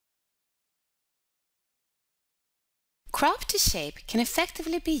Crop to shape can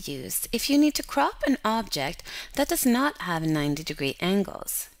effectively be used if you need to crop an object that does not have 90-degree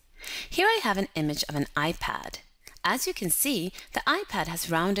angles. Here I have an image of an iPad. As you can see, the iPad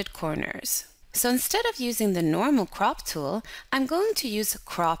has rounded corners. So instead of using the normal crop tool, I'm going to use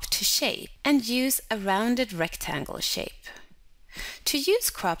crop to shape and use a rounded rectangle shape. To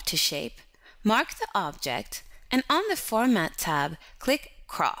use crop to shape, mark the object and on the Format tab, click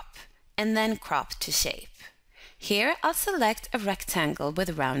Crop and then Crop to Shape. Here I'll select a rectangle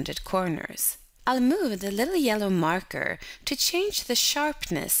with rounded corners. I'll move the little yellow marker to change the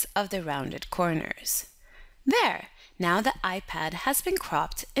sharpness of the rounded corners. There! Now the iPad has been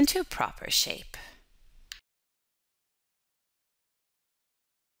cropped into a proper shape.